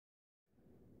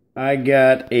I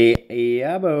got a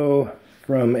Yabo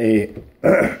from a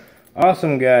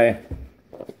awesome guy.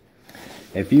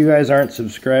 If you guys aren't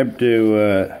subscribed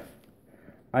to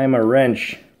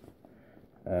Imawrench,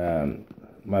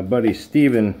 my buddy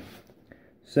Steven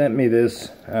sent me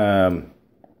this. I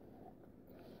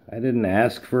didn't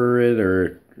ask for it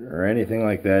or anything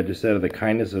like that, just out of the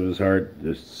kindness of his heart,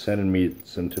 just sending me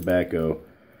some tobacco.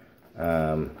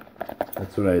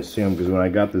 That's what I assumed, because when I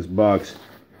got this box,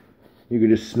 you could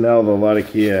just smell the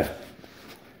Latakia.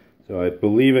 So I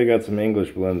believe I got some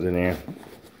English blends in here.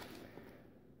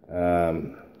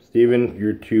 Steven,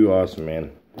 you're too awesome,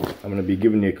 man. I'm going to be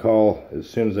giving you a call as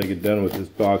soon as I get done with this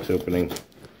box opening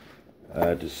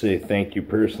to say thank you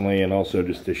personally, and also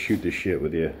just to shoot the shit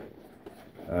with you.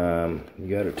 You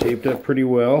got it taped up pretty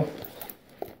well.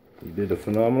 You did a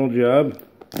phenomenal job.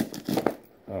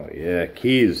 Oh yeah,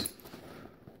 keys.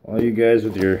 All you guys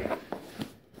with your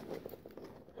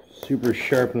super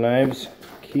sharp knives,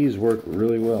 keys work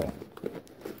really well.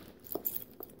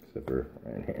 Except for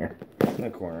right here in the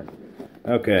corner.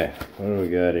 Okay, what do we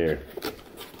got here?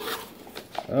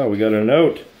 Oh, we got a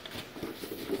note.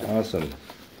 Awesome.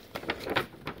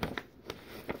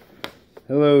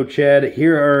 Hello, Chad.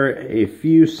 Here are a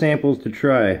few samples to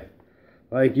try.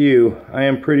 Like you, I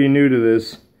am pretty new to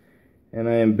this, and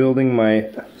I am building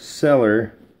my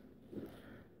cellar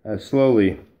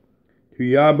slowly. To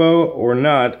Yabo or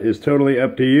not is totally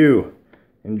up to you.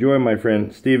 Enjoy, my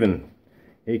friend, Steven,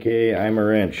 aka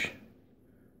Imawrench.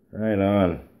 Right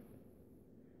on.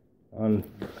 On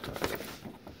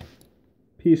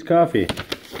Peace Coffee.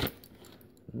 I've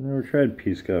never tried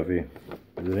Peace Coffee.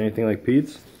 Is it anything like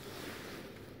Pete's?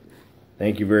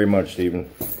 Thank you very much, Steven.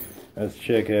 Let's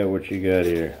check out what you got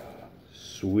here.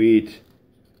 Sweet.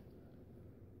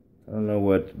 I don't know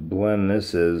what blend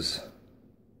this is.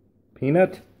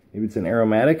 Peanut? Maybe it's an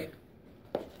aromatic?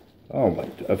 Oh,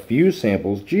 a few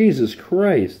samples. Jesus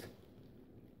Christ.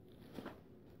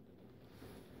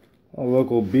 A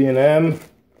local B&M.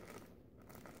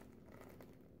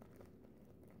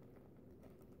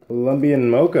 Colombian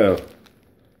mocha.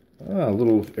 Oh, a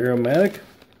little aromatic.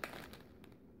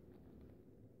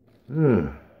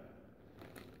 That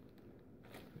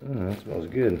smells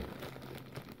good.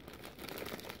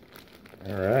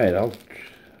 Alright,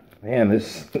 man,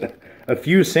 this... a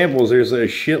few samples, there's a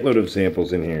shitload of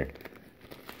samples in here.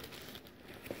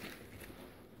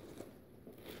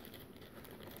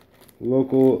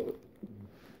 Local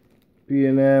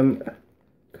B&M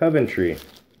Coventry.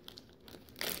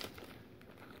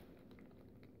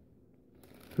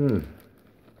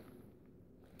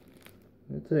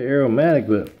 It's an aromatic,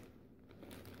 but it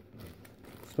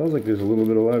smells like there's a little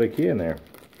bit of Latakia in there.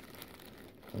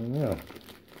 I don't know.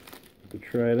 Have to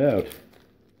try it out.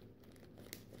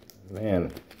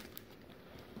 Man.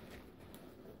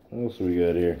 What else we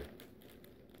got here?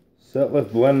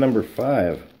 Setliff blend number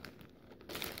 5.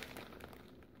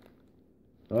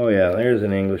 Oh yeah, there's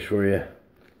an English for you.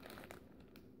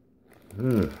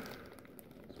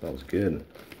 Smells good.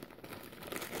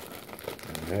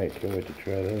 Alright, can't wait to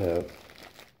try that out.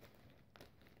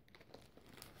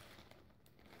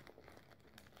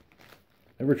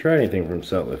 Never tried anything from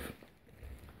Setliff.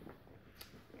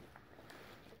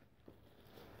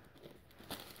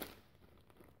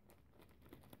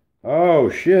 Oh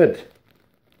shit!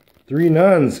 3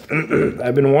 Nuns.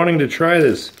 I've been wanting to try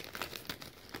this.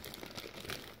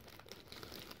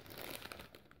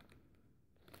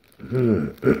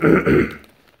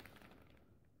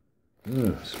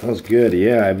 Smells good.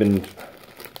 Yeah, I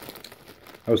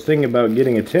was thinking about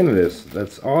getting a tin of this.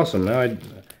 That's awesome. Now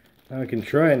I can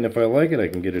try it, and if I like it, I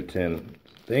can get a tin.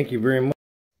 Thank you very much.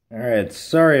 Alright,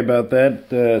 sorry about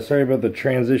that. Sorry about the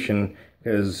transition,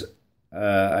 because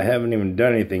I haven't even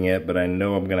done anything yet, but I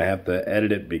know I'm going to have to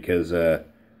edit it because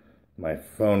my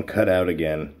phone cut out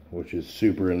again, which is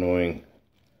super annoying.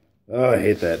 Oh, I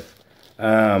hate that.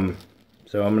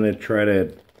 So I'm going to try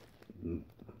to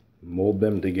mold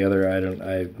them together.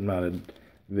 I'm not a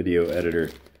video editor.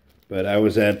 But I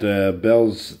was at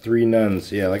Bell's 3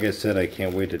 Nuns. Yeah, like I said, I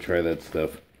can't wait to try that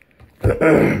stuff.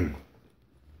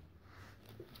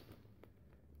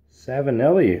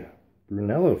 Savinelli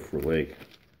Brunello for Lake.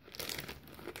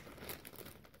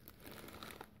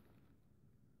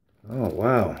 Oh,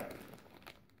 wow.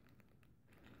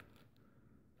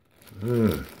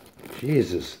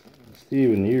 Jesus.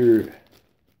 Steven, you're...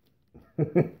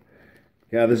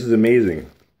 God, this is amazing.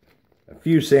 A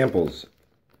few samples.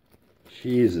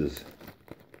 Jesus.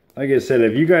 Like I said,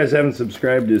 if you guys haven't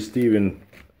subscribed to Steven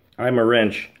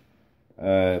Imawrench,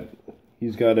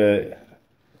 he's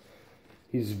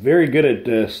very good at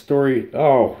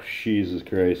oh, Jesus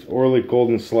Christ. Orlick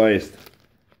Golden Sliced.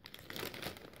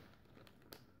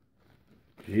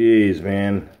 Jeez,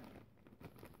 man.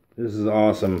 This is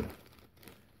awesome.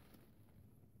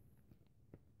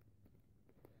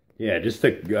 Yeah, just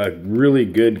a really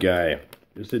good guy.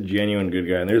 Just a genuine good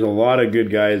guy. And there's a lot of good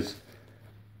guys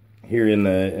here in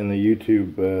the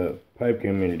YouTube pipe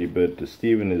community, but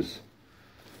Steven is...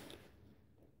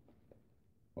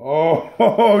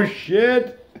 Oh,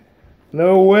 shit!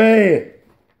 No way!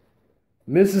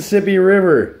 Mississippi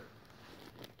River.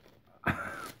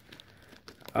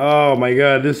 Oh my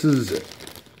god, this is...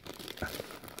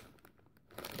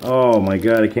 Oh my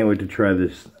god, I can't wait to try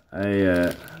this.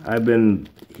 I've been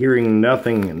hearing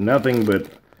nothing but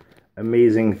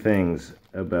amazing things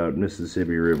about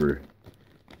Mississippi River.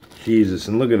 Jesus,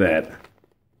 and look at that.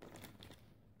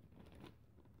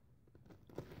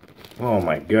 Oh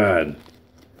my god.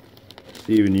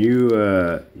 Steven, you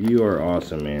are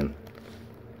awesome, man.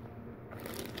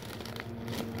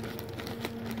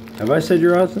 Have I said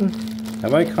you're awesome?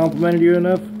 Have I complimented you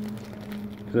enough?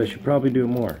 Because I should probably do it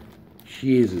more.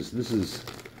 Jesus, this is...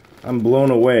 I'm blown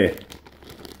away.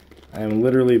 I am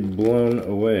literally blown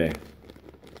away.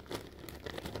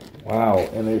 Wow,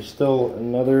 and there's still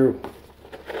another...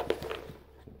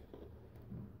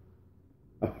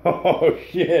 Oh,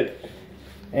 shit.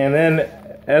 And then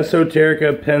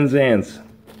Esoterica Penzance.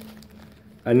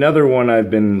 Another one I've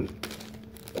been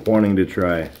wanting to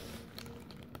try.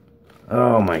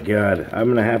 Oh my god, I'm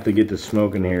gonna have to get to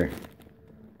smoking here.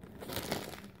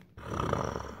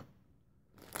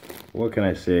 What can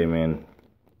I say, man?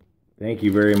 Thank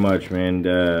you very much, man.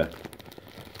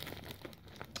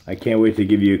 I can't wait to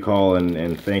give you a call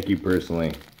and thank you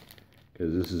personally,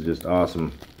 because this is just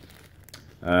awesome.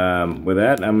 With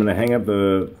that, I'm gonna hang up.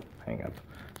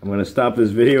 I'm gonna stop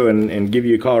this video and give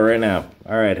you a call right now.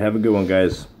 All right, have a good one,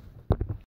 guys.